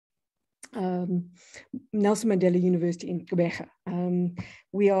Nelson Mandela University in Quebec.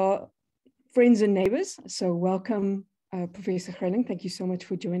 We are friends and neighbors, so welcome, Professor Greyling. Thank you so much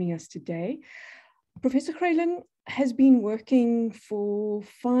for joining us today. Professor Greyling has been working for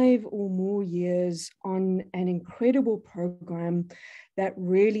 5 or more years on an incredible program that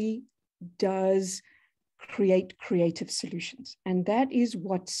really does create creative solutions. And that is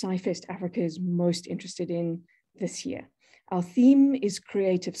what SciFest Africa is most interested in this year. Our theme is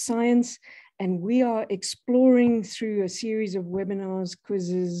creative science, and we are exploring through a series of webinars,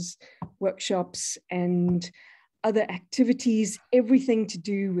 quizzes, workshops, and other activities, everything to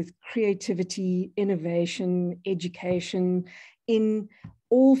do with creativity, innovation, education in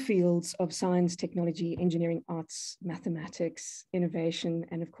all fields of science, technology, engineering, arts, mathematics, innovation,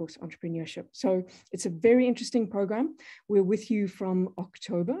 and of course, entrepreneurship. So it's a very interesting program. We're with you from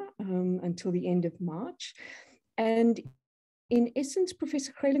October until the end of March. And in essence,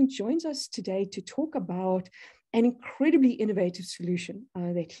 Professor Greyling joins us today to talk about an incredibly innovative solution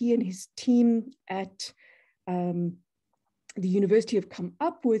that he and his team at the university have come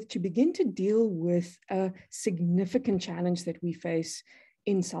up with to begin to deal with a significant challenge that we face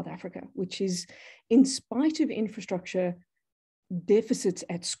in South Africa, which is, in spite of infrastructure deficits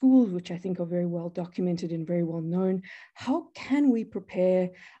at schools, which I think are very well documented and very well known, how can we prepare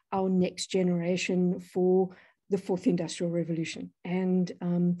our next generation for the fourth industrial revolution? And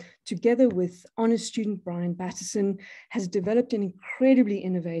together with honors student Byron Batteson, has developed an incredibly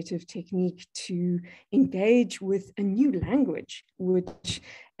innovative technique to engage with a new language, which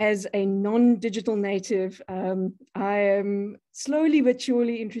as a non-digital native, I am slowly but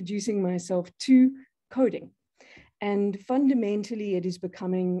surely introducing myself to coding. And fundamentally, it is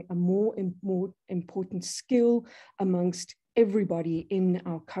becoming a more important skill amongst everybody in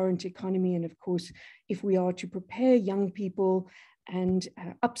our current economy. And of course, if we are to prepare young people and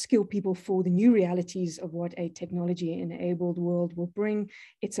upskill people for the new realities of what a technology-enabled world will bring,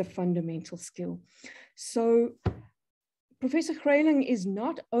 it's a fundamental skill. So Professor Greyling is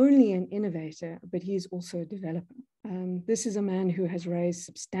not only an innovator, but he is also a developer. This is a man who has raised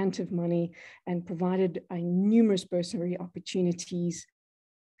substantive money and provided numerous bursary opportunities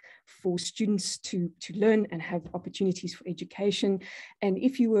for students to learn and have opportunities for education. And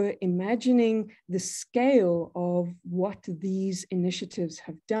if you were imagining the scale of what these initiatives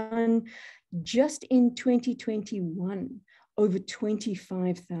have done, just in 2021, over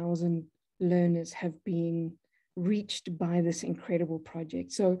 25,000 learners have been reached by this incredible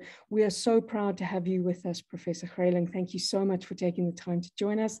project. So we are so proud to have you with us, Professor Greyling. Thank you so much for taking the time to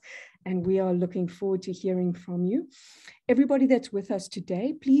join us, and we are looking forward to hearing from you. Everybody that's with us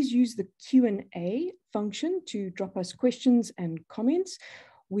today, please use the Q&A function to drop us questions and comments.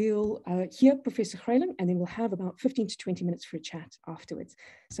 We'll hear Professor Greyling, and then we'll have about 15 to 20 minutes for a chat afterwards.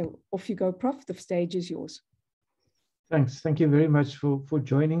 So off you go, Prof. The stage is yours. Thanks. Thank you very much for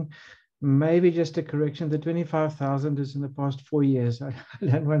joining. Maybe just a correction, the 25,000 is in the past 4 years. I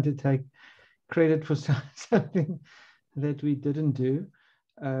don't want to take credit for something that we didn't do.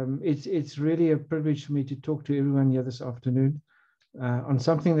 It's really a privilege for me to talk to everyone here this afternoon on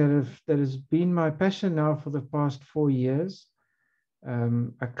something that has been my passion now for the past 4 years.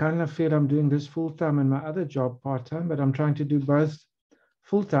 I kind of feel I'm doing this full-time and my other job part-time, but I'm trying to do both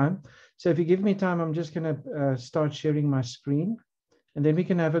full-time. So if you give me time, I'm just going to start sharing my screen, and then we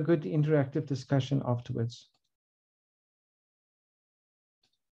can have a good interactive discussion afterwards.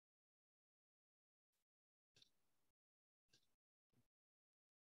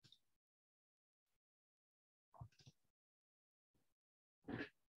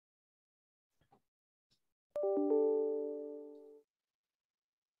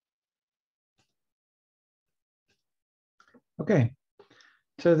 Okay,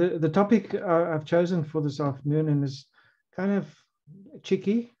 so the topic I've chosen for this afternoon, and is kind of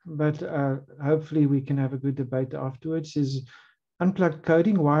tricky, but hopefully we can have a good debate afterwards, is unplugged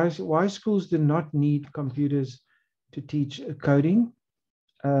coding. Why schools do not need computers to teach coding.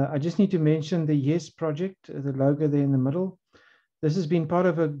 I just need to mention the YES project, the logo there in the middle. This has been part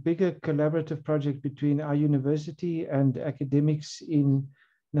of a bigger collaborative project between our university and academics in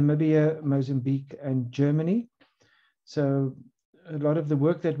Namibia, Mozambique, and Germany. So a lot of the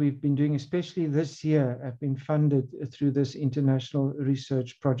work that we've been doing, especially this year, have been funded through this international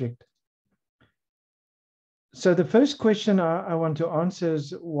research project. So the first question I want to answer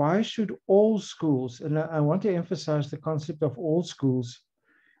is, why should all schools, and I want to emphasize the concept of all schools,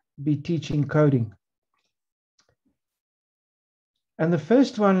 be teaching coding? And the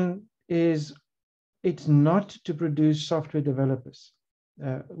first one is, it's not to produce software developers.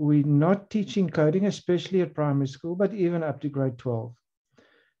 We're not teaching coding, especially at primary school, but even up to grade 12.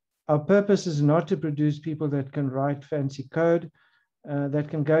 Our purpose is not to produce people that can write fancy code, that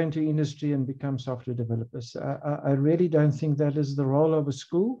can go into industry and become software developers. I really don't think that is the role of a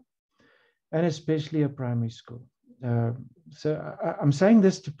school, and especially a primary school. So I'm saying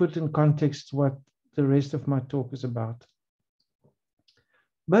this to put in context what the rest of my talk is about.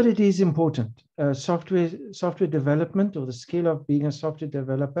 But it is important. Software development, or the skill of being a software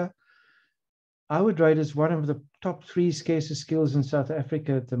developer, I would rate as one of the top 3 scarcest skills in South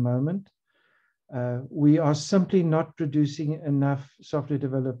Africa at the moment. We are simply not producing enough software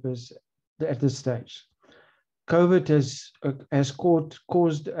developers at this stage. COVID has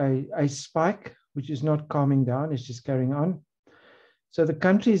caused a spike, which is not calming down, it's just carrying on. So the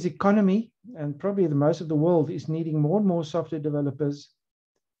country's economy, and probably the most of the world, is needing more and more software developers,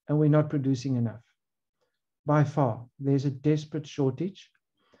 and we're not producing enough. By far, there's a desperate shortage.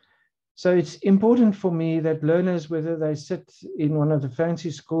 So it's important for me that learners, whether they sit in one of the fancy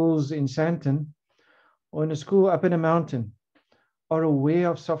schools in Sandton or in a school up in a mountain, are aware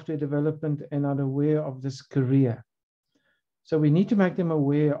of software development and are aware of this career. So we need to make them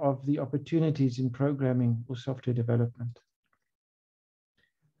aware of the opportunities in programming or software development.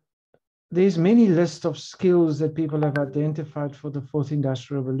 There's many lists of skills that people have identified for the 4th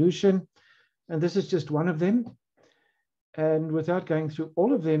Industrial Revolution, and this is just one of them. And without going through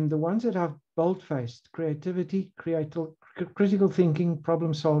all of them, the ones that are bold-faced: creativity, critical thinking,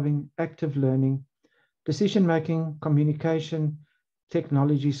 problem solving, active learning, decision-making, communication,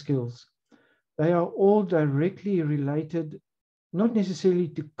 technology skills. They are all directly related, not necessarily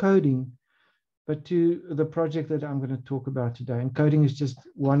to coding, but to the project that I'm going to talk about today. And coding is just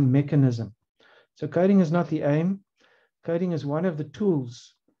one mechanism. So coding is not the aim. Coding is one of the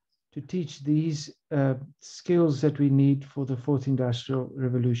tools to teach these skills that we need for the 4th Industrial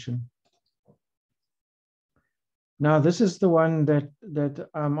Revolution. Now, this is the one that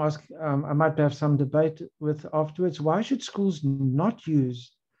I might have some debate with afterwards. Why should schools not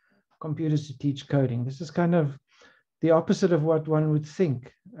use computers to teach coding? This is kind of the opposite of what one would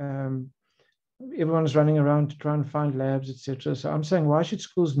think. Everyone's running around to try and find labs, etc. So I'm saying, why should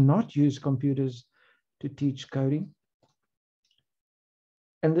schools not use computers to teach coding?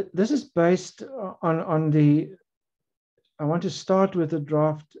 And this is based on the, I want to start with the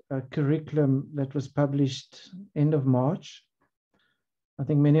draft curriculum that was published end of March. I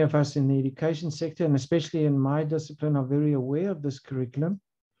think many of us in the education sector, and especially in my discipline, are very aware of this curriculum.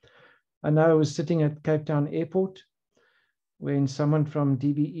 I know I was sitting at Cape Town Airport when someone from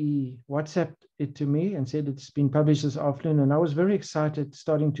DBE WhatsApped it to me and said it's been published this afternoon, and I was very excited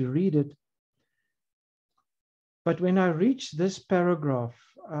starting to read it. But when I reached this paragraph,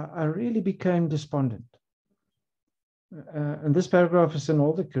 I really became despondent. And this paragraph is in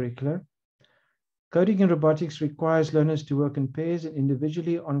all the curricula. Coding and robotics requires learners to work in pairs and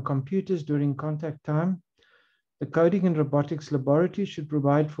individually on computers during contact time. The Coding and Robotics Laboratory should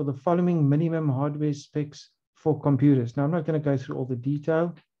provide for the following minimum hardware specs for computers. Now, I'm not going to go through all the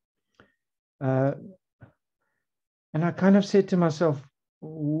detail. And I kind of said to myself,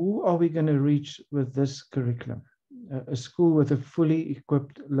 who are we going to reach with this curriculum? A school with a fully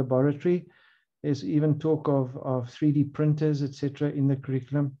equipped laboratory. There's even talk of 3D printers, etc., in the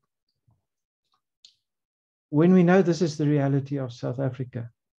curriculum. When we know this is the reality of South Africa,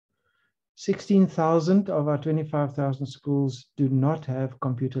 16,000 of our 25,000 schools do not have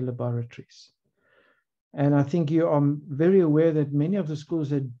computer laboratories. And I think you are very aware that many of the schools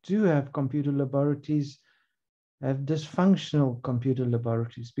that do have computer laboratories have dysfunctional computer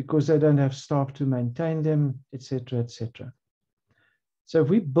laboratories because they don't have staff to maintain them, etc., etc. So if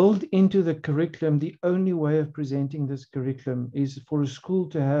we build into the curriculum, the only way of presenting this curriculum is for a school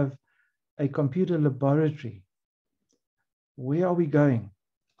to have a computer laboratory. Where are we going?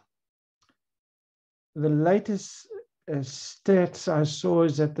 The latest stats I saw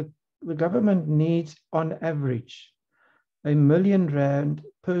is that the government needs, on average, R1 million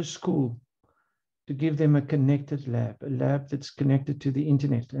per school to give them a connected lab, a lab that's connected to the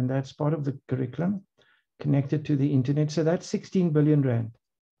internet. And that's part of the curriculum, connected to the internet. So that's 16 billion rand.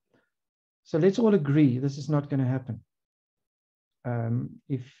 So let's all agree this is not going to happen. I'm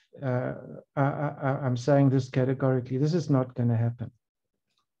saying this categorically, this is not going to happen.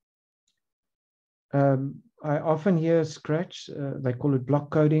 I often hear Scratch, they call it block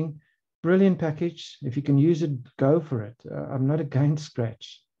coding. Brilliant package. If you can use it, go for it. I'm not against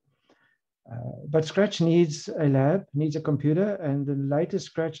Scratch. But Scratch needs a lab, needs a computer, and the latest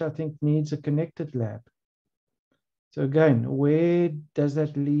Scratch, I think, needs a connected lab. So again, where does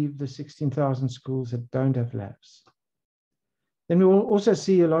that leave the 16,000 schools that don't have labs? Then we will also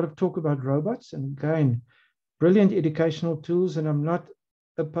see a lot of talk about robots, and again, brilliant educational tools, and I'm not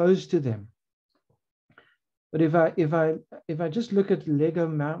opposed to them. But if I just look at Lego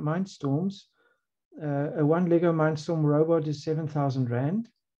Mindstorms, one Lego Mindstorm robot is 7,000 Rand.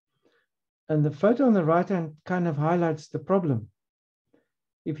 And the photo on the right hand kind of highlights the problem.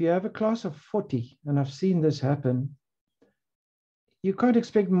 If you have a class of 40, and I've seen this happen, you can't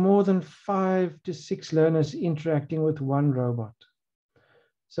expect more than 5 to 6 learners interacting with one robot.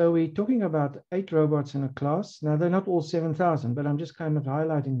 So we're talking about 8 robots in a class. Now, they're not all 7,000, but I'm just kind of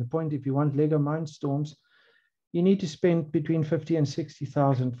highlighting the point. If you want Lego Mindstorms, you need to spend between 50 and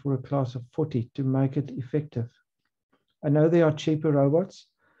 60,000 for a class of 40 to make it effective. I know there are cheaper robots,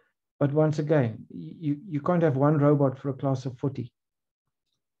 but once again, you can't have one robot for a class of 40.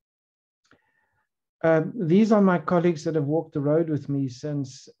 These are my colleagues that have walked the road with me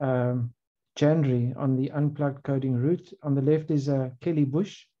since January on the Unplugged Coding route. On the left is Kelly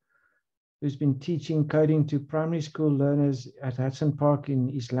Bush, who's been teaching coding to primary school learners at Hudson Park in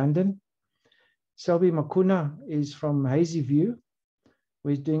East London. Selby Makuna is from Hazy View, who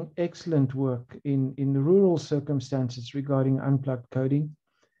is doing excellent work in rural circumstances regarding unplugged coding.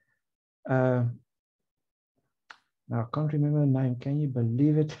 Now, I can't remember her name. Can you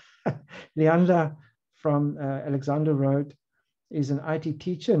believe it? Leanda from Alexander Road is an IT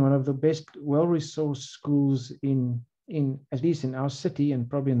teacher in one of the best well-resourced schools in at least in our city and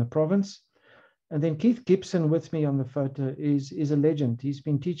probably in the province. And then Keith Gibson with me on the photo is a legend. He's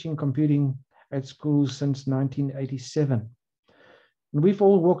been teaching computing at schools since 1987. And we've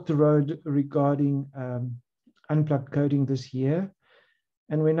all walked the road regarding unplugged coding this year.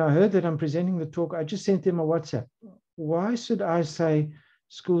 And when I heard that I'm presenting the talk, I just sent them a WhatsApp. Why should I say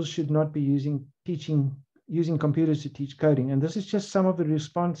schools should not be using computers to teach coding? And this is just some of the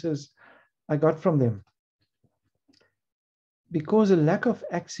responses I got from them. Because a lack of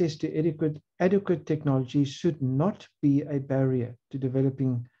access to adequate technology should not be a barrier to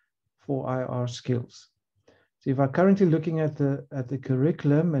developing 4IR skills. So if I'm currently looking at the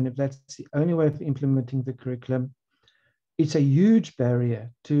curriculum, and if that's the only way of implementing the curriculum, it's a huge barrier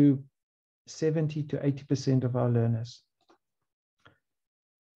to 70 to 80% of our learners.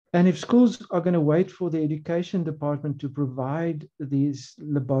 And if schools are going to wait for the education department to provide these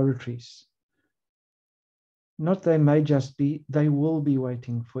laboratories, not they may just be, they will be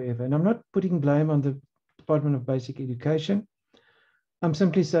waiting forever. And I'm not putting blame on the Department of Basic Education. I'm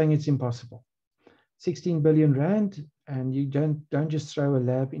simply saying it's impossible. 16 billion Rand, and you don't just throw a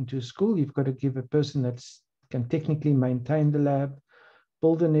lab into a school. You've got to give a person that can technically maintain the lab,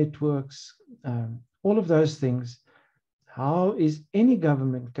 build the networks, all of those things. How is any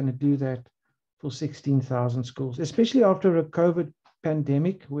government going to do that for 16,000 schools, especially after a COVID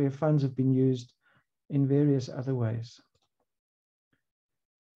pandemic where funds have been used in various other ways?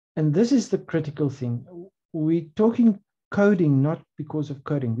 And this is the critical thing. We're talking coding not because of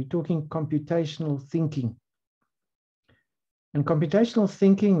coding. We're talking computational thinking. And computational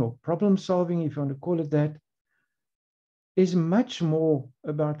thinking, or problem solving, if you want to call it that, is much more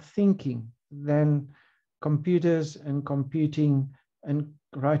about thinking than computers and computing and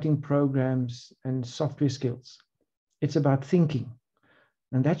writing programs and software skills. It's about thinking.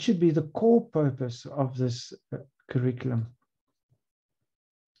 And that should be the core purpose of this curriculum.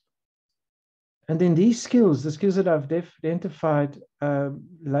 And then these skills, the skills that I've identified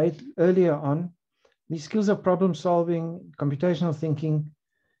earlier on, these skills of problem solving, computational thinking,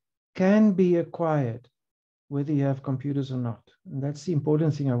 can be acquired whether you have computers or not. And that's the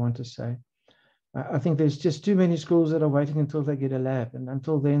important thing I want to say. I think there's just too many schools that are waiting until they get a lab, and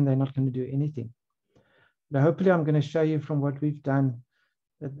until then, they're not going to do anything. Now, hopefully, I'm going to show you from what we've done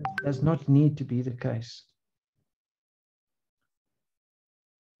that does not need to be the case.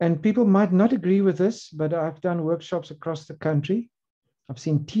 And people might not agree with this, but I've done workshops across the country. I've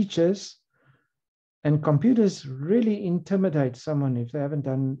seen teachers, and computers really intimidate someone if they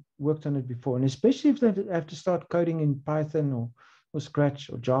haven't worked on it before, and especially if they have to start coding in Python or Scratch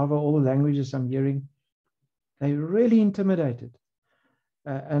or Java, all the languages I'm hearing, they're really intimidated.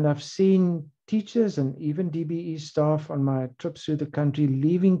 And I've seen teachers and even DBE staff on my trips through the country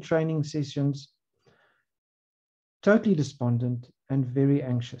leaving training sessions totally despondent and very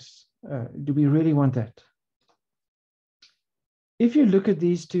anxious. Do we really want that? If you look at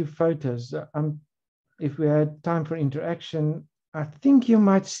these two photos, if we had time for interaction, I think you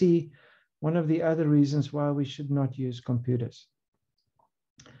might see one of the other reasons why we should not use computers.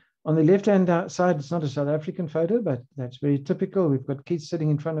 On the left-hand side, it's not a South African photo, but that's very typical. We've got kids sitting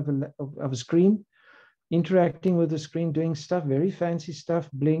in front of a screen, interacting with the screen, doing stuff, very fancy stuff,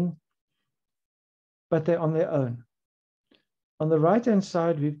 bling, but they're on their own. On the right-hand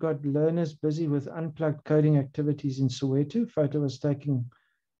side, we've got learners busy with unplugged coding activities in Soweto. Photo was taken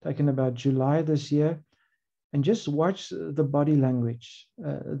taken about July this year, and just watch the body language.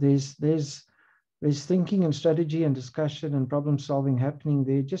 There's thinking and strategy and discussion and problem solving happening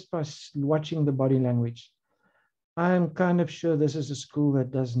there just by watching the body language. I'm kind of sure this is a school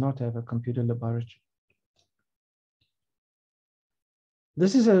that does not have a computer laboratory.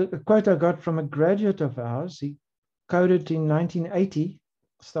 This is a quote I got from a graduate of ours. He coded in 1980,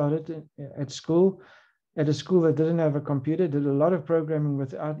 started at a school that didn't have a computer, did a lot of programming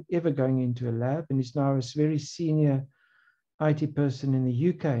without ever going into a lab, and he's now a very senior IT person in the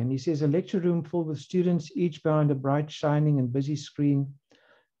UK. And he says, a lecture room full with students, each behind a bright, shining and busy screen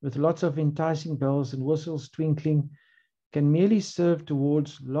with lots of enticing bells and whistles twinkling, can merely serve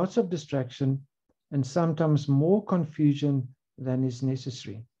towards lots of distraction and sometimes more confusion than is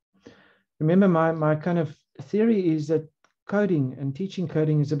necessary. Remember, my kind of theory is that coding and teaching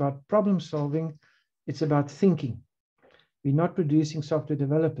coding is about problem solving. It's about thinking. We're not producing software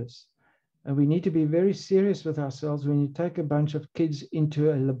developers. And we need to be very serious with ourselves when you take a bunch of kids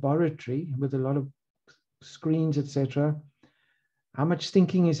into a laboratory with a lot of screens, etc. How much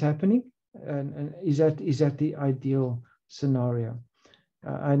thinking is happening? And is that the ideal scenario?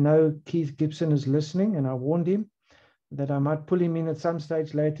 I know Keith Gibson is listening, and I warned him that I might pull him in at some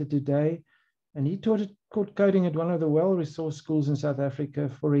stage later today. And he taught coding at one of the well-resourced schools in South Africa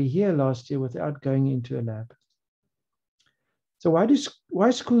for a year last year without going into a lab. So why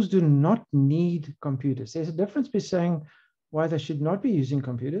schools do not need computers? There's a difference between saying why they should not be using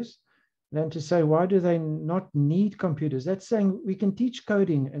computers than to say why do they not need computers. That's saying we can teach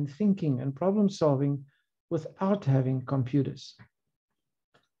coding and thinking and problem solving without having computers.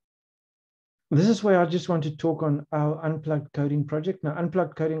 This is where I just want to talk on our Unplugged Coding project. Now,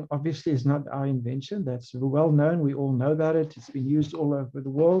 Unplugged Coding obviously is not our invention. That's well known. We all know about it. It's been used all over the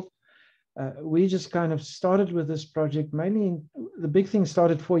world. We just kind of started with this project, mainly the big thing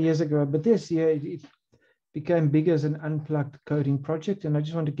started 4 years ago, but this year it became bigger as an Unplugged Coding project. And I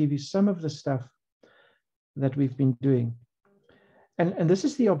just want to give you some of the stuff that we've been doing. And this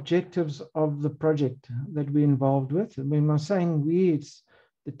is the objectives of the project that we're involved with. And when I'm saying we, it's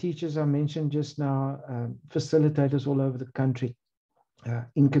the teachers I mentioned just now, facilitators all over the country,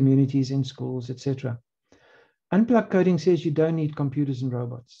 in communities, in schools, etc. Unplugged Coding says you don't need computers and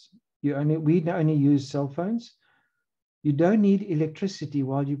robots. We only use cell phones. You don't need electricity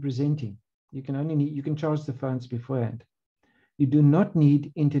while you're presenting. You can charge the phones beforehand. You do not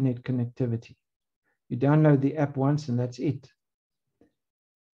need internet connectivity. You download the app once and that's it.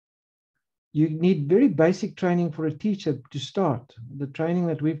 You need very basic training for a teacher to start. The training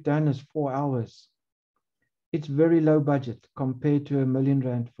that we've done is 4 hours. It's very low budget compared to R1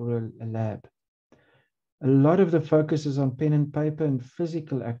 million for a lab. A lot of the focus is on pen and paper and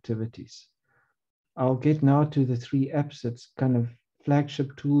physical activities. I'll get now to the 3 apps that's kind of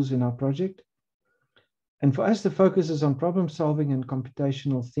flagship tools in our project. And for us, the focus is on problem solving and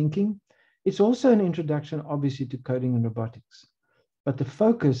computational thinking. It's also an introduction, obviously, to coding and robotics. But the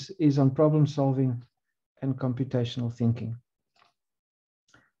focus is on problem solving and computational thinking.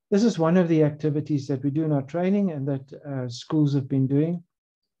 This is one of the activities that we do in our training and that schools have been doing.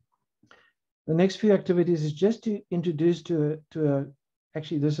 The next few activities is just to introduce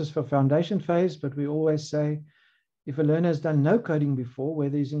actually this is for foundation phase, but we always say if a learner has done no coding before,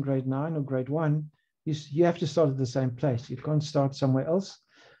 whether he's in grade 9 or grade 1, you have to start at the same place. You can't start somewhere else.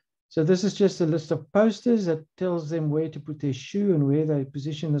 So this is just a list of posters that tells them where to put their shoe and where they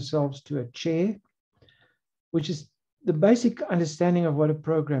position themselves to a chair, which is the basic understanding of what a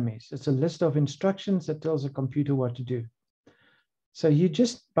program is. It's a list of instructions that tells a computer what to do. So you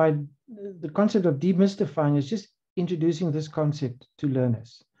just, by the concept of demystifying, is just introducing this concept to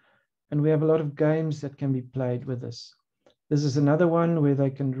learners. And we have a lot of games that can be played with this. This is another one where they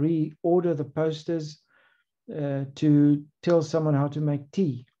can reorder the posters to tell someone how to make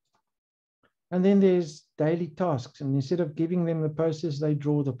tea. And then there's daily tasks. And instead of giving them the posters, they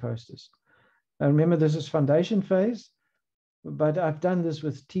draw the posters. Now remember, this is foundation phase, but I've done this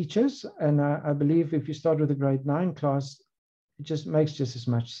with teachers. And I believe if you start with a grade 9 class, it just makes just as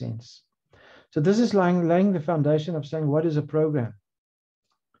much sense. So this is laying the foundation of saying, what is a program?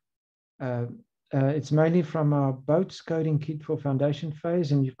 It's mainly from our Boats coding kit for foundation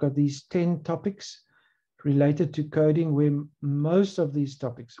phase. And you've got these 10 topics related to coding, where most of these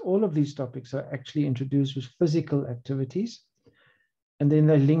topics, all of these topics are actually introduced with physical activities. And then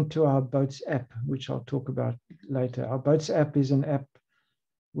they link to our Boats app, which I'll talk about later. Our Boats app is an app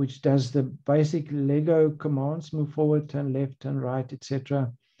which does the basic Lego commands, move forward, turn left, turn right,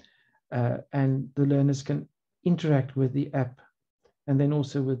 etc. And the learners can interact with the app and then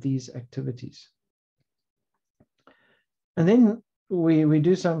also with these activities. And then we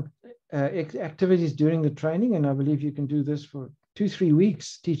do some activities during the training, and I believe you can do this for 2-3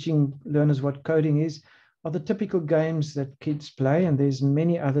 weeks, teaching learners what coding is, are the typical games that kids play, and there's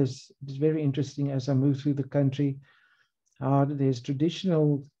many others. It's very interesting as I move through the country, how there's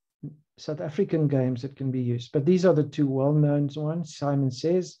traditional South African games that can be used. But these are the two well-known ones, Simon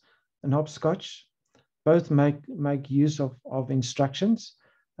Says and Hopscotch. Both make use of instructions,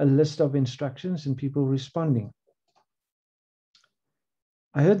 a list of instructions, and people responding.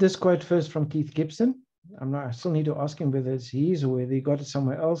 I heard this quote first from Keith Gibson. I still need to ask him whether it's his or whether he got it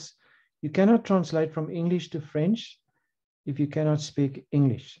somewhere else. You cannot translate from English to French if you cannot speak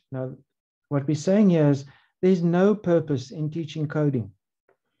English. Now, what we're saying here is there's no purpose in teaching coding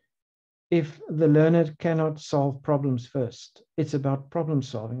if the learner cannot solve problems first. It's about problem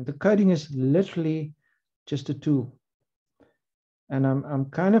solving. The coding is literally just a tool. And I'm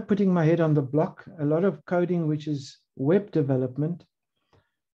kind of putting my head on the block. A lot of coding, which is web development,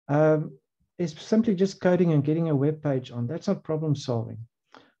 is simply just coding and getting a web page on. That's not problem solving.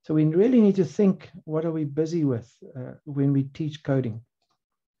 So we really need to think, what are we busy with when we teach coding?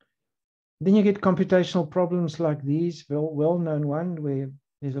 Then you get computational problems like these, well-known one, where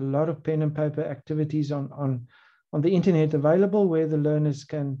there's a lot of pen and paper activities on the internet available, where the learners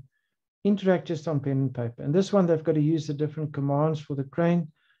can interact just on pen and paper. And this one, they've got to use the different commands for the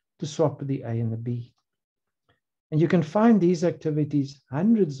crane to swap the A and the B. And you can find these activities,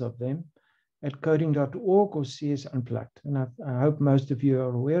 hundreds of them, at coding.org or CS Unplugged. And I hope most of you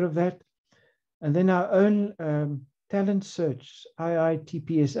are aware of that. And then our own talent search,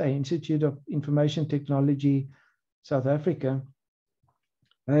 IITPSA, Institute of Information Technology, South Africa,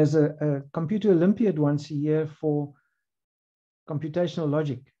 has a computer Olympiad once a year for computational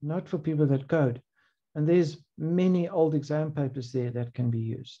logic, not for people that code. And there's many old exam papers there that can be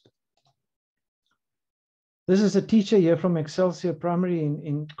used. This is a teacher here from Excelsior Primary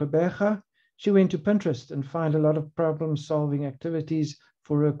in Gqeberha. She went to Pinterest and found a lot of problem-solving activities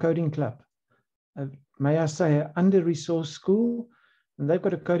for a coding club. May I say, an under-resourced school, and they've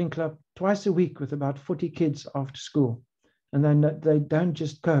got a coding club twice a week with about 40 kids after school. And then they don't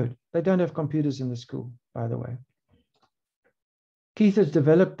just code. They don't have computers in the school, by the way. Keith has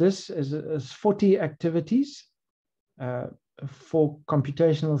developed this as 40 activities for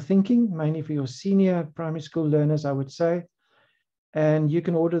computational thinking, mainly for your senior primary school learners, I would say. And you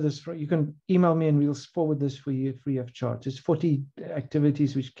can order this, you can email me and we'll forward this for you free of charge. It's 40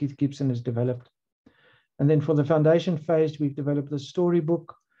 activities which Keith Gibson has developed. And then for the foundation phase, we've developed the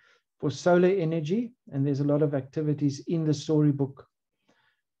storybook for solar energy. And there's a lot of activities in the storybook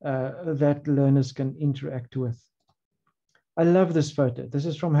that learners can interact with. I love this photo. This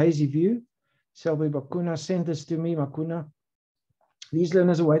is from Hazy View. Selby Bakuna sent this to me, Makuna. These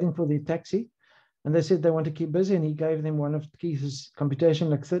learners are waiting for their taxi. And they said they want to keep busy, and he gave them one of Keith's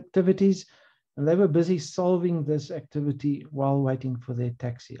computational activities, and they were busy solving this activity while waiting for their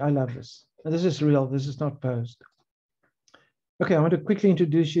taxi. I love this. And this is real. This is not posed. Okay, I want to quickly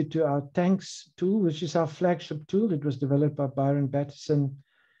introduce you to our Tanks tool, which is our flagship tool. It was developed by Byron Batteson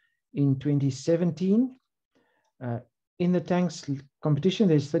in 2017. In the Tanks competition,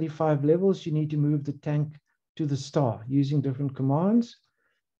 there's 35 levels. You need to move the tank to the star using different commands.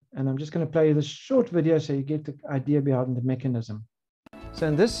 And I'm just going to play you this short video so you get the idea behind the mechanism. So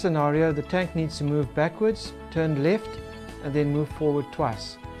in this scenario, the tank needs to move backwards, turn left, and then move forward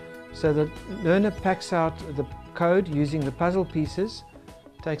twice. So the learner packs out the code using the puzzle pieces,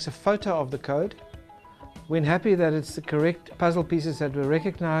 takes a photo of the code. When happy that it's the correct puzzle pieces that were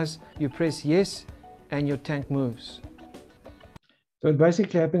recognized, you press yes, and your tank moves. So what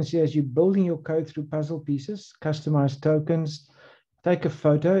basically happens here is you're building your code through puzzle pieces, customized tokens. Take a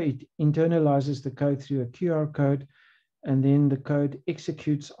photo, it internalizes the code through a QR code, and then the code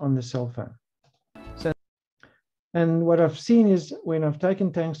executes on the cell phone. So, and what I've seen is when I've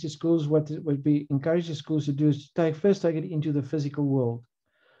taken Tanks to schools, what we encourage the schools to do is to first take it into the physical world.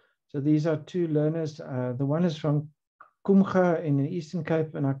 So these are two learners. The one is from Kumga in the Eastern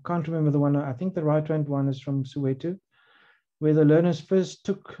Cape, and I can't remember the one. I think the right-hand one is from Soweto, where the learners first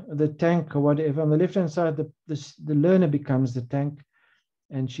took the tank or whatever. On the left-hand side, the learner becomes the tank,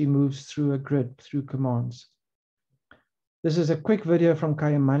 and she moves through a grid, through commands. This is a quick video from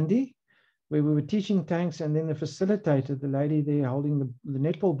Kayamandi, where we were teaching Tanks, and then the facilitator, the lady there holding the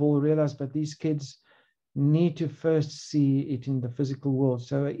netball ball, realized that these kids need to first see it in the physical world.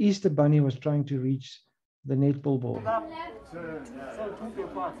 So an Easter bunny was trying to reach the netball ball.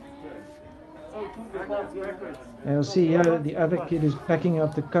 And you'll see here the other kid is packing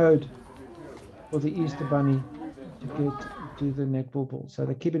up the code for the Easter bunny to get to the netball ball. So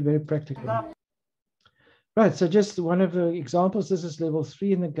they keep it very practical. Right, so just one of the examples, this is level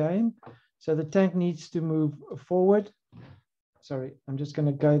 3 in the game. So the tank needs to move forward. Sorry, I'm just going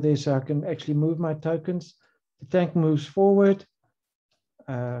to go there so I can actually move my tokens. The tank moves forward,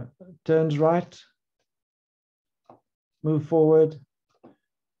 turns right, move forward,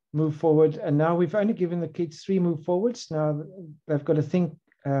 and now we've only given the kids 3 move forwards. Now they've got to think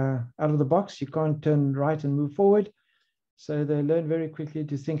out of the box. You can't turn right and move forward. So they learn very quickly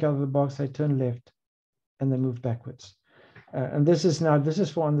to think out of the box. They turn left and they move backwards. And this is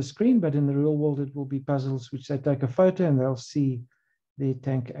for on the screen, but in the real world, it will be puzzles which they take a photo and they'll see the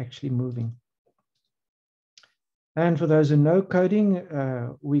tank actually moving. And for those who know coding,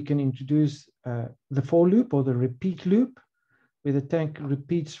 we can introduce the for loop or the repeat loop, where the tank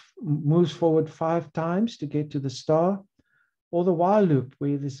moves forward 5 times to get to the star, or the while loop,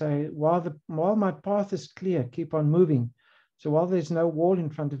 where they say, while my path is clear, keep on moving. So while there's no wall in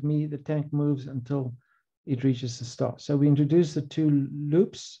front of me, the tank moves until it reaches the star. So we introduce the 2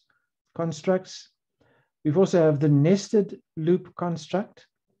 loops constructs. We've also have the nested loop construct,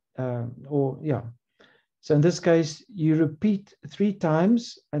 So in this case, you repeat 3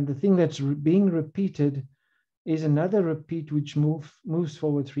 times, and the thing that's being repeated is another repeat which moves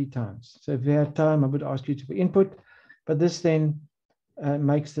forward 3 times. So if you had time, I would ask you to input, but this then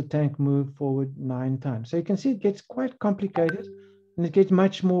makes the tank move forward 9 times. So you can see it gets quite complicated, and it gets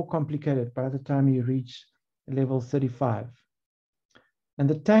much more complicated by the time you reach level 35. And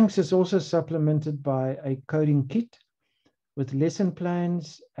the tanks is also supplemented by a coding kit with lesson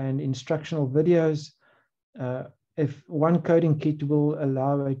plans and instructional videos. If one coding kit will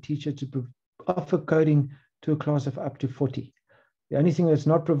allow a teacher to offer coding to a class of up to 40. The only thing that's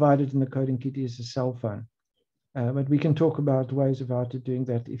not provided in the coding kit is a cell phone. But we can talk about ways of how to doing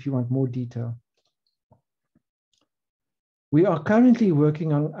that if you want more detail. We are currently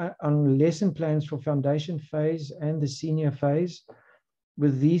working on lesson plans for foundation phase and the senior phase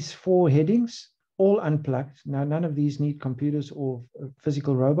with these 4 headings, all unplugged. Now, none of these need computers or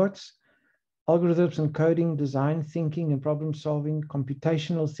physical robots. Algorithms and coding, design thinking and problem solving,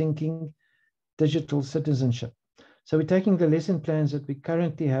 computational thinking, digital citizenship. So we're taking the lesson plans that we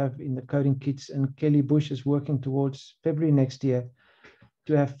currently have in the coding kits, and Kelly Bush is working towards February next year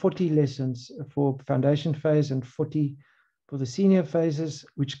to have 40 lessons for foundation phase and 40 for the senior phases,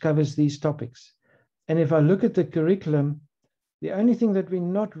 which covers these topics. And if I look at the curriculum, the only thing that we're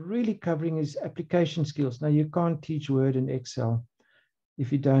not really covering is application skills. Now, you can't teach Word and Excel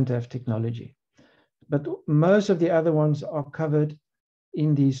if you don't have technology. But most of the other ones are covered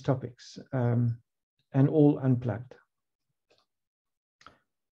in these topics and all unplugged.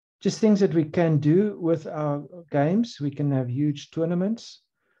 Just things that we can do with our games. We can have huge tournaments.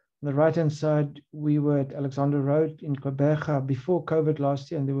 On the right-hand side, we were at Alexander Road in Quebec before COVID last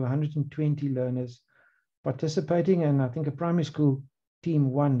year, and there were 120 learners participating, and I think a primary school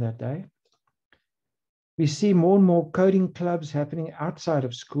team won that day. We see more and more coding clubs happening outside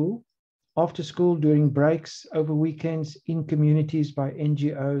of school, after school, during breaks, over weekends, in communities by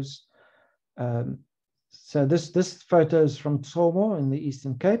NGOs. So this photo is from Tsomo in the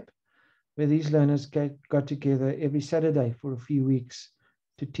Eastern Cape, where these learners got together every Saturday for a few weeks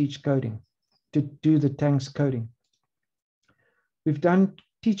to teach coding, to do the tanks coding. We've done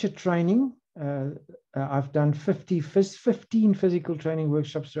teacher training. I've done 15 physical training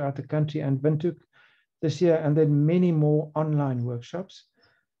workshops throughout the country and Windhoek this year, and then many more online workshops.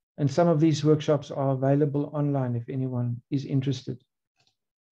 And some of these workshops are available online if anyone is interested.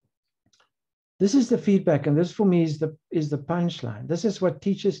 This is the feedback, and this for me is the punchline. This is what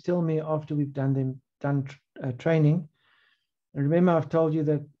teachers tell me after we've done training. And remember, I've told you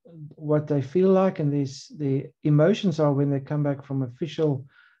that what they feel like, and the emotions are when they come back from official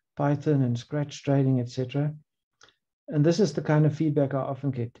Python and Scratch training, etc. And this is the kind of feedback I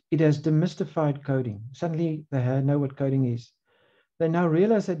often get. It has demystified coding. Suddenly they know what coding is. They now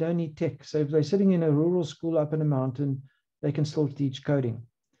realize they don't need tech. So if they're sitting in a rural school up in a mountain, they can still teach coding.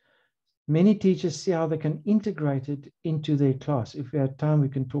 Many teachers see how they can integrate it into their class. If we have time, we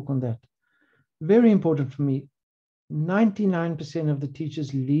can talk on that. Very important for me. 99% of the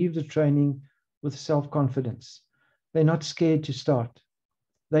teachers leave the training with self-confidence. They're not scared to start.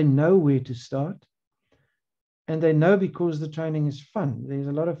 They know where to start. And they know because the training is fun. There's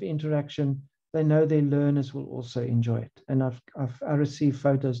a lot of interaction. They know their learners will also enjoy it. And I receive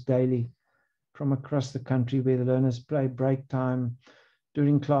photos daily from across the country where the learners play break time,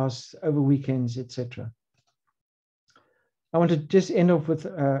 during class, over weekends, etc. I want to just end off with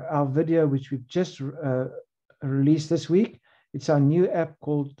our video, which we've just released this week. It's our new app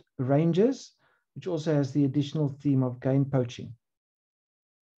called Rangers, which also has the additional theme of game poaching.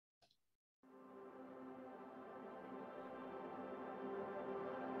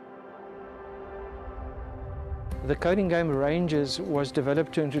 The coding game Ranges was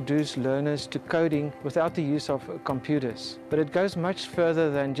developed to introduce learners to coding without the use of computers. But it goes much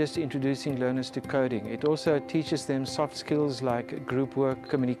further than just introducing learners to coding. It also teaches them soft skills like group work,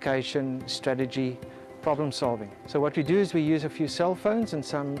 communication, strategy, problem solving. So what we do is we use a few cell phones and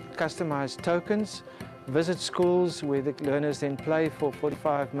some customized tokens, visit schools where the learners then play for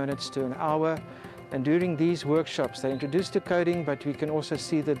 45 minutes to an hour. And during these workshops, they're introduced to coding, but we can also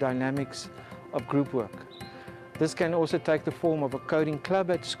see the dynamics of group work. This can also take the form of a coding club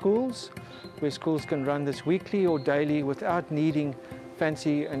at schools, where schools can run this weekly or daily without needing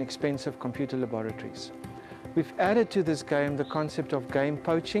fancy and expensive computer laboratories. We've added to this game the concept of game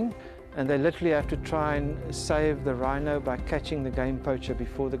poaching, and they literally have to try and save the rhino by catching the game poacher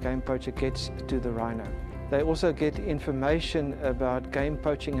before the game poacher gets to the rhino. They also get information about game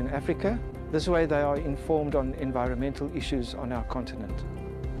poaching in Africa. This way they are informed on environmental issues on our continent.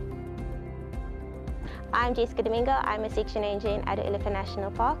 I'm Jessica Domingo. I'm a section ranger in Addo Elephant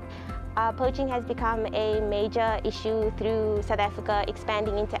National Park. Poaching has become a major issue through South Africa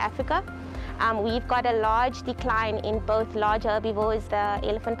expanding into Africa. We've got a large decline in both large herbivores. The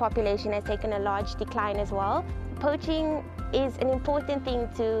elephant population has taken a large decline as well. Poaching is an important thing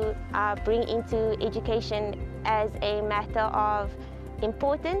to bring into education as a matter of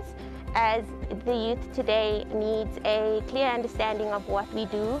importance, as the youth today needs a clear understanding of what we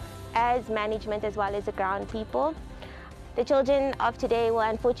do as management as well as the ground people. The children of today will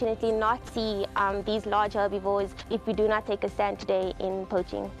unfortunately not see these large herbivores if we do not take a stand today in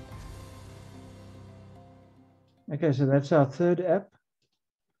poaching. Okay, so that's our third app.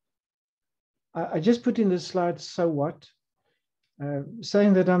 I just put in this slide, so what,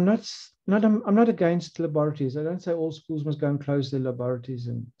 saying that I'm not against laboratories. I don't say all schools must go and close their laboratories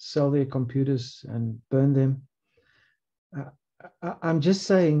and sell their computers and burn them. I'm just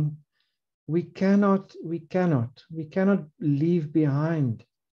saying we cannot leave behind,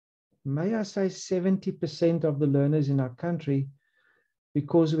 may I say 70% of the learners in our country,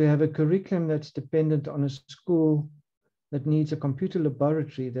 because we have a curriculum that's dependent on a school that needs a computer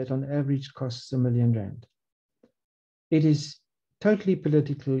laboratory that on average costs R1 million. It is totally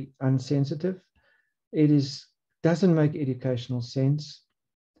politically insensitive. It doesn't make educational sense.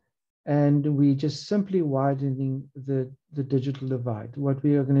 And we just simply widening the digital divide. What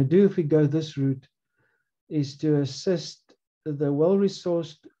we are going to do if we go this route is to assist the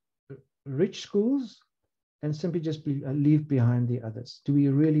well-resourced rich schools and simply just leave behind the others. Do we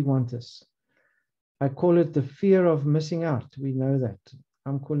really want this? I call it the fear of missing out. We know that.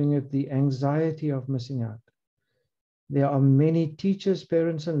 I'm calling it the anxiety of missing out. There are many teachers,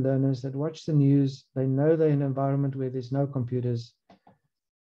 parents, and learners that watch the news. They know they're in an environment where there's no computers.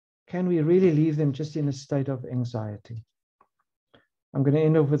 Can we really leave them just in a state of anxiety? I'm going to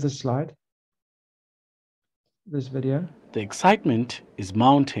end off with this slide, this video. The excitement is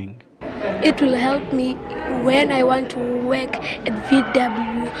mounting. It will help me when I want to work at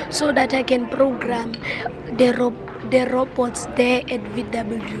VW so that I can program the robots there at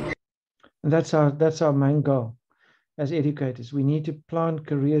VW. And that's our main goal as educators. We need to plant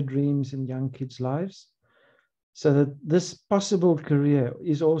career dreams in young kids' lives, so that this possible career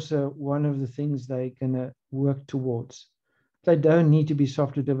is also one of the things they're going to work towards. They don't need to be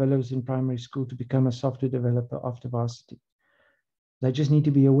software developers in primary school to become a software developer after varsity. They just need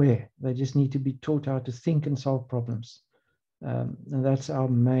to be aware. They just need to be taught how to think and solve problems. And that's our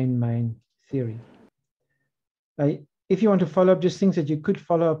main theory. If you want to follow up, just things that you could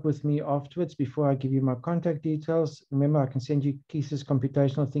follow up with me afterwards before I give you my contact details. Remember, I can send you Keith's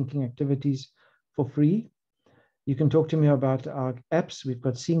computational thinking activities for free. You can talk to me about our apps. We've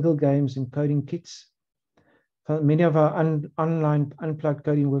got single games and coding kits. Many of our online unplugged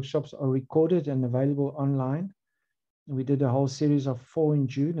coding workshops are recorded and available online. We did a whole series of 4 in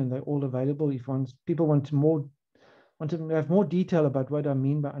June, and they're all available. If people want to have more detail about what I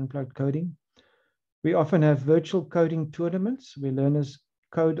mean by unplugged coding. We often have virtual coding tournaments where learners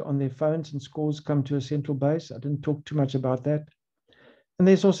code on their phones and scores come to a central base. I didn't talk too much about that. And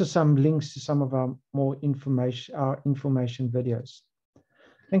there's also some links to some of our information videos.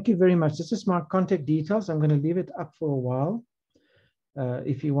 Thank you very much. This is my contact details. I'm going to leave it up for a while.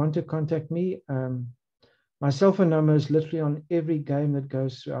 If you want to contact me, my cell phone number is literally on every game that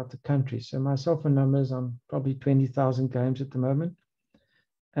goes throughout the country. So my cell phone number is on probably 20,000 games at the moment.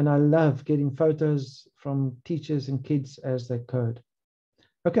 And I love getting photos from teachers and kids as they code.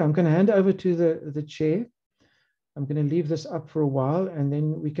 Okay, I'm going to hand over to the chair. I'm going to leave this up for a while, and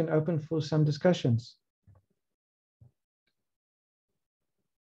then we can open for some discussions.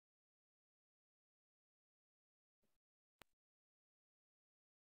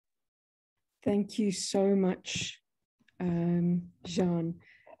 Thank you so much, Jean,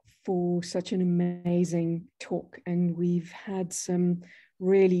 for such an amazing talk. And we've had some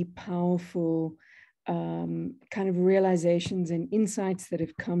really powerful kind of realizations and insights that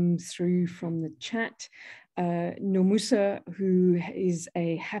have come through from the chat. Nomusa, who is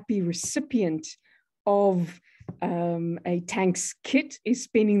a happy recipient of a tanks kit, is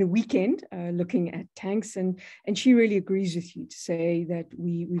spending the weekend looking at tanks, and she really agrees with you to say that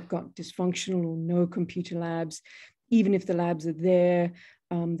we've got dysfunctional or no computer labs. Even if the labs are there,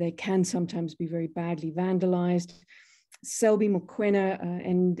 they can sometimes be very badly vandalized. Selby Mokwena,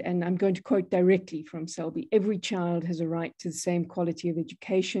 and I'm going to quote directly from Selby: every child has a right to the same quality of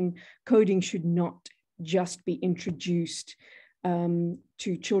education. Coding should not just be introduced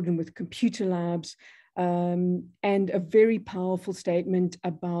to children with computer labs. And a very powerful statement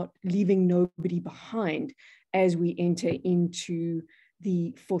about leaving nobody behind as we enter into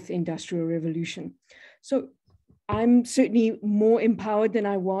the fourth industrial revolution. So I'm certainly more empowered than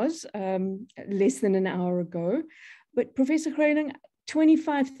I was less than an hour ago. But Professor Grayling,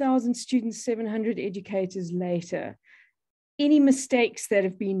 25,000 students, 700 educators later, any mistakes that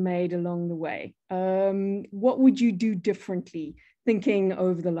have been made along the way? What would you do differently thinking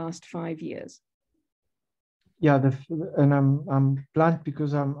over the last 5 years? Yeah, and I'm blunt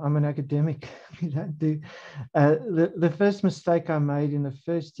because I'm an academic. We don't do the first mistake I made in the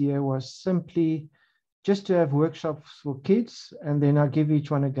first year was simply just to have workshops for kids, and then I'll give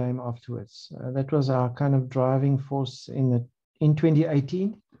each one a game afterwards. That was our kind of driving force in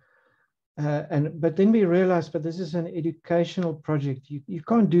 2018. But then we realized, but this is an educational project. You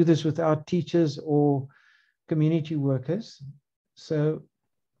can't do this without teachers or community workers. So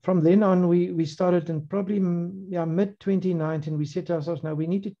from then on, we started in probably mid 2019, we said to ourselves, now we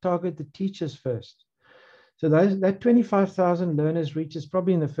need to target the teachers first. So that 25,000 learners reaches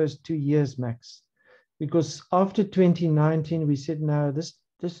probably in the first 2 years max. Because after 2019, we said, no, this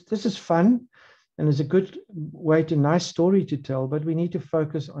is fun and it's a good way to, nice story to tell, but we need to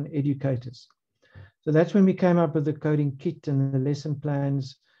focus on educators. So that's when we came up with the coding kit and the lesson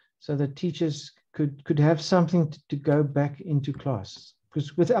plans so that teachers could have something to go back into class.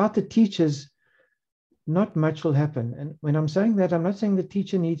 Because without the teachers, not much will happen. And when I'm saying that, I'm not saying the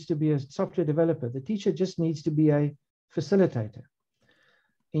teacher needs to be a software developer. The teacher just needs to be a facilitator.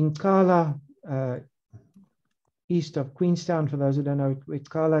 In Kala, east of Queenstown, for those who don't know where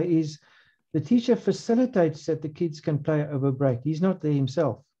Kala is, the teacher facilitates that the kids can play over break. He's not there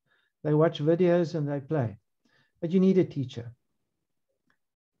himself. They watch videos and they play. But you need a teacher.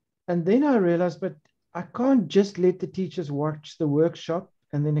 And then I realized, but I can't just let the teachers watch the workshop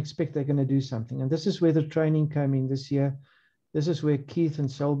and then expect they're going to do something. And this is where the training came in this year. This is where Keith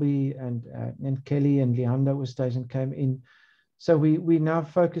and Selby and Kelly and Leander Oosthuizen came in. So we're now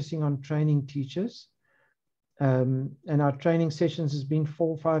focusing on training teachers. And our training sessions has been 4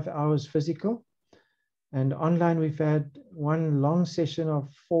 or 5 hours physical. And online, we've had one long session of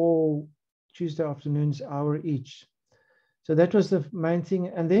 4 Tuesday afternoons, hour each. So that was the main thing.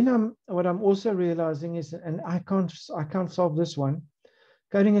 And then what I'm also realizing is, and I can't solve this one,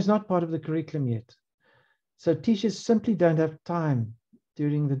 coding is not part of the curriculum yet. So teachers simply don't have time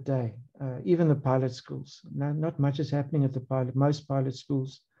during the day, even the pilot schools. Not much is happening at most pilot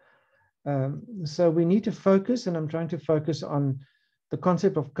schools. So we need to focus, and I'm trying to focus on the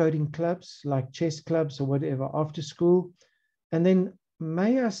concept of coding clubs, like chess clubs or whatever, after school. And then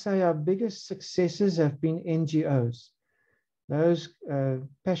may I say our biggest successes have been NGOs. Those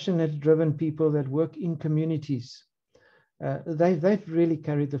passionate, driven people that work in communities, they've really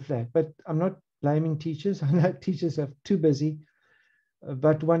carried the flag. But I'm not blaming teachers. I know teachers are too busy.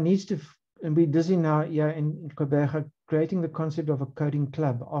 But one needs to, and we're busy now here in Koberga, creating the concept of a coding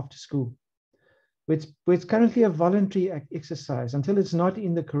club after school. It's currently a voluntary exercise. Until it's not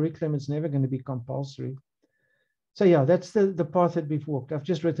in the curriculum, it's never going to be compulsory. So yeah, that's the path that we've walked. I've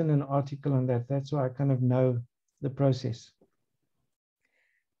just written an article on that. That's why I kind of know the process.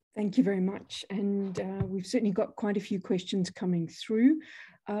 Thank you very much. And we've certainly got quite a few questions coming through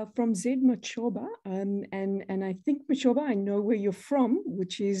from Zed Machoba. And I think, Machoba, I know where you're from,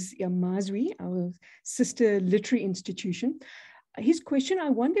 which is Yamazwi, our sister literary institution. His question, I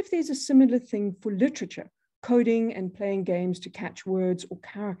wonder if there's a similar thing for literature, coding and playing games to catch words or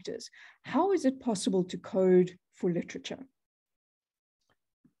characters. How is it possible to code for literature?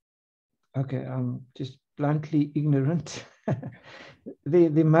 Okay, I'm just bluntly ignorant.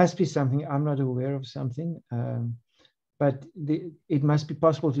 There must be something. I'm not aware of something, but it must be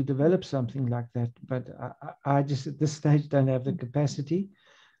possible to develop something like that. But I just at this stage don't have the capacity.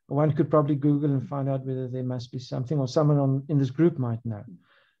 One could probably Google and find out whether there must be something, or someone in this group might know.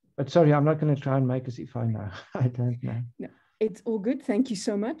 But sorry, I'm not going to try and make as if I know. I don't know. No, it's all good. Thank you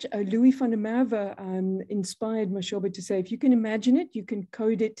so much. Louis van der Merwe inspired Mashoba to say, if you can imagine it, you can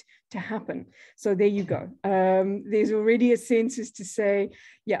code it to happen. So there you go. There's already a sense as to say,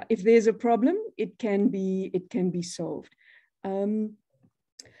 yeah, if there's a problem, it can be solved.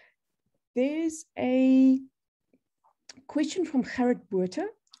 There's a question from Gerrit Botha.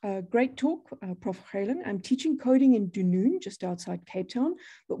 Great talk, Prof. Geiling. I'm teaching coding in Dunoon, just outside Cape Town,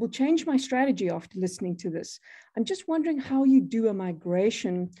 but will change my strategy after listening to this. I'm just wondering how you do a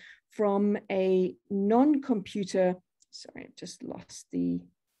migration from a non-computer, sorry, I've just lost the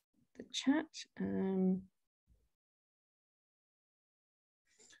chat.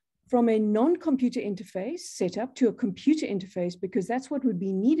 From a non-computer interface setup to a computer interface, because that's what would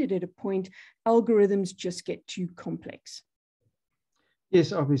be needed at a point. Algorithms just get too complex.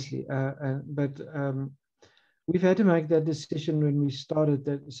 Yes, obviously, but we've had to make that decision when we started,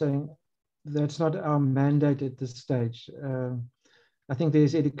 that saying that's not our mandate at this stage. I think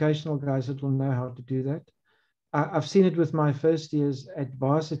there's educational guys that will know how to do that. I've seen it with my first years at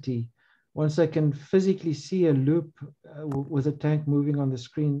varsity. Once they can physically see a loop with a tank moving on the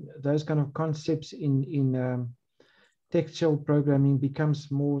screen, those kind of concepts in textual programming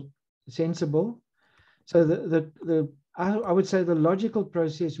becomes more sensible. So I would say the logical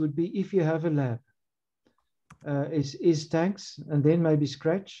process would be, if you have a lab, is tanks, and then maybe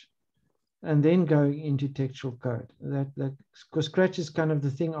Scratch, and then going into textual code. Because Scratch is kind of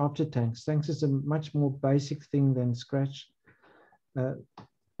the thing after tanks. Tanks is a much more basic thing than Scratch.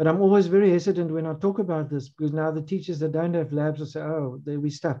 But I'm always very hesitant when I talk about this, because now the teachers that don't have labs will say, oh,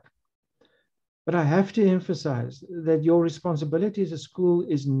 we're stuck. But I have to emphasize that your responsibility as a school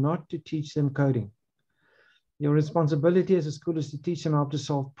is not to teach them coding. Your responsibility as a school is to teach them how to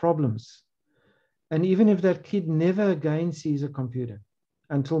solve problems. And even if that kid never again sees a computer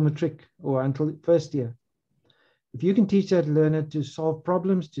until matric or until first year, if you can teach that learner to solve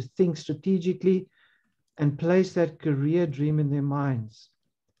problems, to think strategically, and place that career dream in their minds,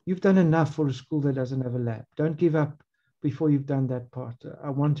 you've done enough for a school that doesn't have a lab. Don't give up before you've done that part.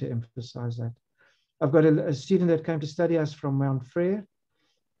 I want to emphasize that. I've got a student that came to study us from Mount Frere,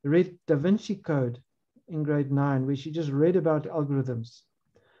 read Da Vinci Code in grade 9, where she just read about algorithms,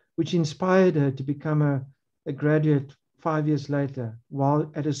 which inspired her to become a graduate 5 years later,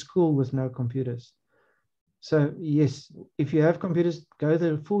 while at a school with no computers. So yes, if you have computers, go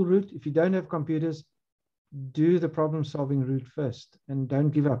the full route. If you don't have computers, do the problem solving route first, and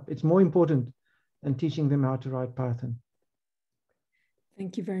don't give up. It's more important than teaching them how to write Python.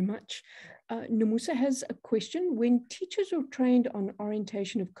 Thank you very much. Nomusa has a question. When teachers were trained on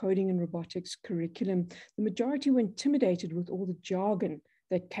orientation of coding and robotics curriculum, the majority were intimidated with all the jargon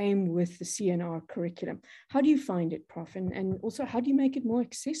that came with the CNR curriculum. How do you find it, Prof? And also, how do you make it more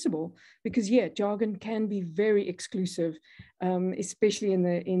accessible? Because yeah, jargon can be very exclusive, especially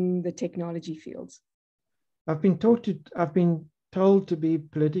in the technology fields. I've been told to be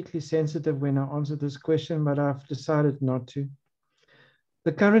politically sensitive when I answer this question, but I've decided not to.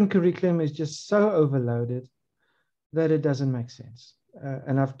 The current curriculum is just so overloaded that it doesn't make sense.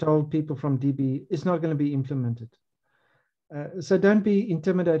 And I've told people from DB, it's not going to be implemented. So don't be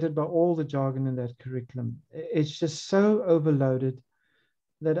intimidated by all the jargon in that curriculum. It's just so overloaded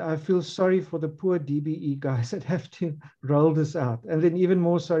that I feel sorry for the poor DBE guys that have to roll this out. And then even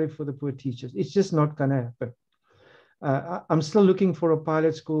more sorry for the poor teachers. It's just not going to happen. I'm still looking for a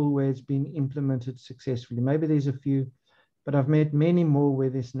pilot school where it's been implemented successfully. Maybe there's a few, but I've met many more where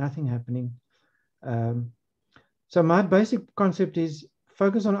there's nothing happening. So my basic concept is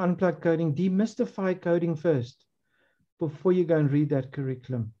focus on unplugged coding, demystify coding first before you go and read that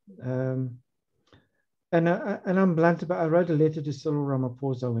curriculum. And I'm blunt about, I wrote a letter to Cyril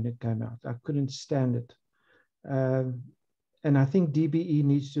Ramaphosa when it came out. I couldn't stand it. And I think DBE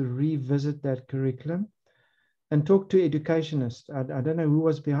needs to revisit that curriculum and talk to educationists. I don't know who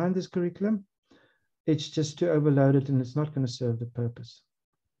was behind this curriculum. It's just too overloaded and it's not going to serve the purpose.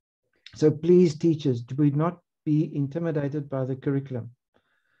 So please, teachers, do not be intimidated by the curriculum.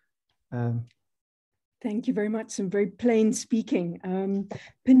 Thank you very much. Some very plain speaking.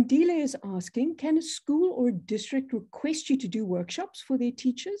 Pendile is asking, can a school or a district request you to do workshops for their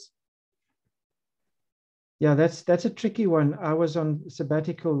teachers? Yeah, that's a tricky one. I was on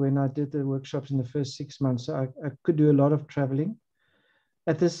sabbatical when I did the workshops in the first 6 months. So I could do a lot of traveling.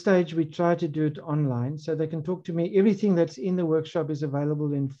 At this stage, we try to do it online so they can talk to me. Everything that's in the workshop is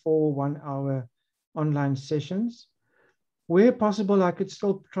available in 4 one-hour online sessions. Where possible, I could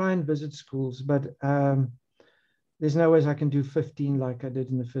still try and visit schools, but there's no ways I can do 15 like I did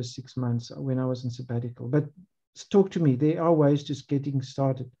in the first 6 months when I was in sabbatical. But talk to me. There are ways to getting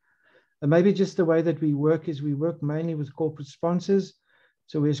started. And maybe just the way that we work is we work mainly with corporate sponsors.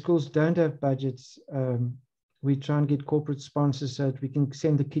 So where schools don't have budgets, we try and get corporate sponsors so that we can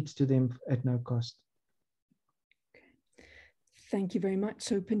send the kits to them at no cost. Thank you very much.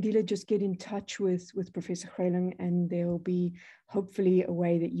 So Pandila, just get in touch with Professor Greyling, and there will be hopefully a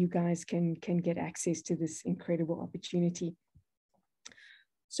way that you guys can get access to this incredible opportunity.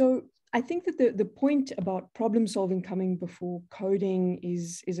 So I think that the point about problem solving coming before coding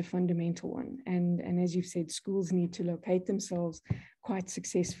is a fundamental one. And as you've said, schools need to locate themselves quite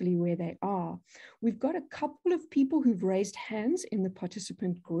successfully where they are. We've got a couple of people who've raised hands in the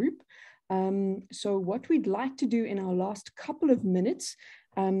participant group. So what we'd like to do in our last couple of minutes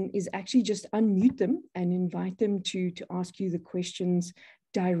is actually just unmute them and invite them to ask you the questions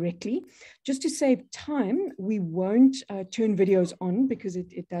directly. Just to save time, we won't turn videos on because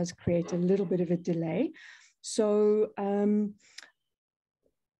it does create a little bit of a delay. So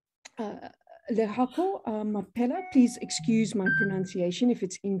Lehako Mapela, please excuse my pronunciation if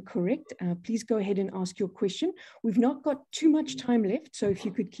it's incorrect. Please go ahead and ask your question. We've not got too much time left, so if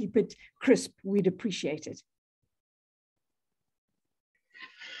you could keep it crisp, we'd appreciate it.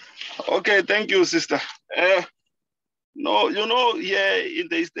 Okay, thank you, sister. No, you know, here in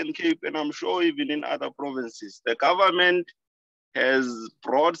the Eastern Cape, and I'm sure even in other provinces, the government has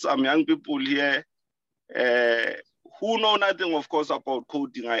brought some young people here who know nothing, of course, about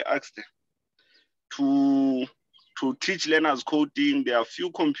coding. I asked them to teach learners coding. There are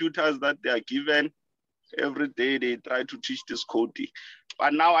few computers that they are given. Every day they try to teach this coding.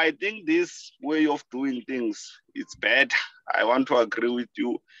 But now I think this way of doing things, it's bad. I want to agree with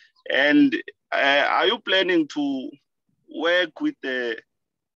you. And are you planning to work with the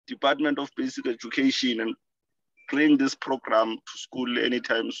Department of Basic Education and bring this program to school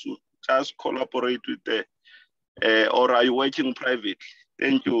anytime soon? Just collaborate with the, or are you working private?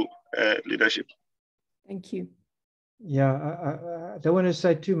 Thank you, leadership. Thank you. Yeah, I don't want to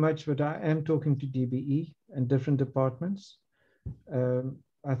say too much, but I am talking to DBE and different departments.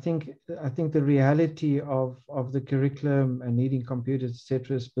 I think the reality of the curriculum and needing computers,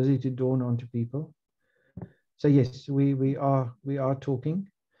 etc., is busy to dawn onto people. So yes, we are talking,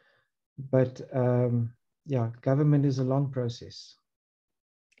 but yeah, government is a long process.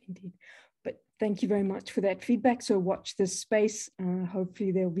 Indeed. But thank you very much for that feedback. So watch this space.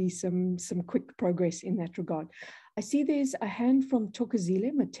 Hopefully there'll be some quick progress in that regard. I see there's a hand from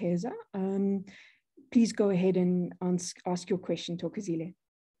Thokozile Mateza. Please go ahead and ask your question, Thokozile.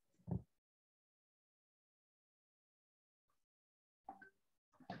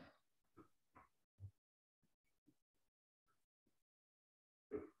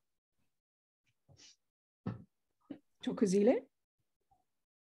 Thokozile?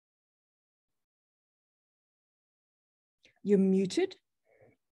 You're muted.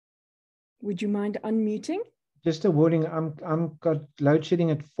 Would you mind unmuting? Just a warning, I'm got load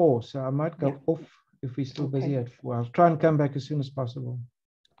shedding at 4, so I might go off if we're still busy at 4. I'll try and come back as soon as possible.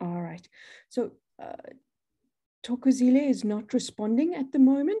 All right. So Thokozile is not responding at the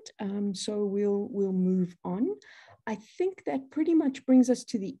moment, so we'll move on. I think that pretty much brings us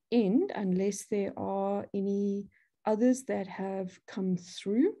to the end, unless there are any others that have come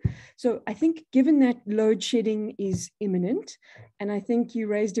through. So I think given that load shedding is imminent, and I think you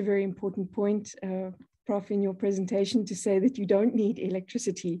raised a very important point, Prof, in your presentation, to say that you don't need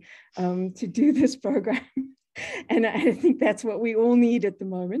electricity to do this program. And I think that's what we all need at the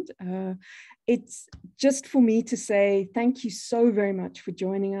moment. It's just for me to say thank you so very much for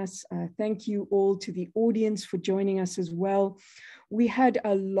joining us. Thank you all to the audience for joining us as well. We had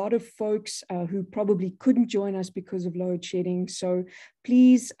a lot of folks who probably couldn't join us because of load shedding. So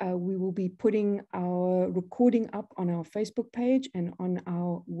please, we will be putting our recording up on our Facebook page and on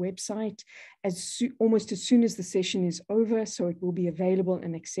our website almost as soon as the session is over. So it will be available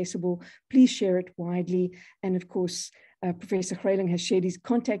and accessible. Please share it widely. And of course, Professor Greyling has shared his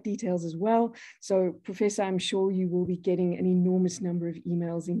contact details as well. So Professor, I'm sure you will be getting an enormous number of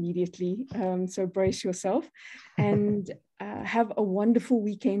emails immediately. So brace yourself and have a wonderful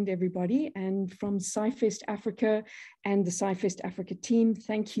weekend, everybody. And from SciFest Africa and the SciFest Africa team,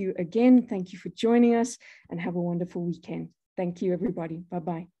 thank you again. Thank you for joining us and have a wonderful weekend. Thank you, everybody.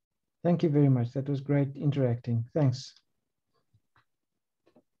 Bye-bye. Thank you very much. That was great interacting. Thanks.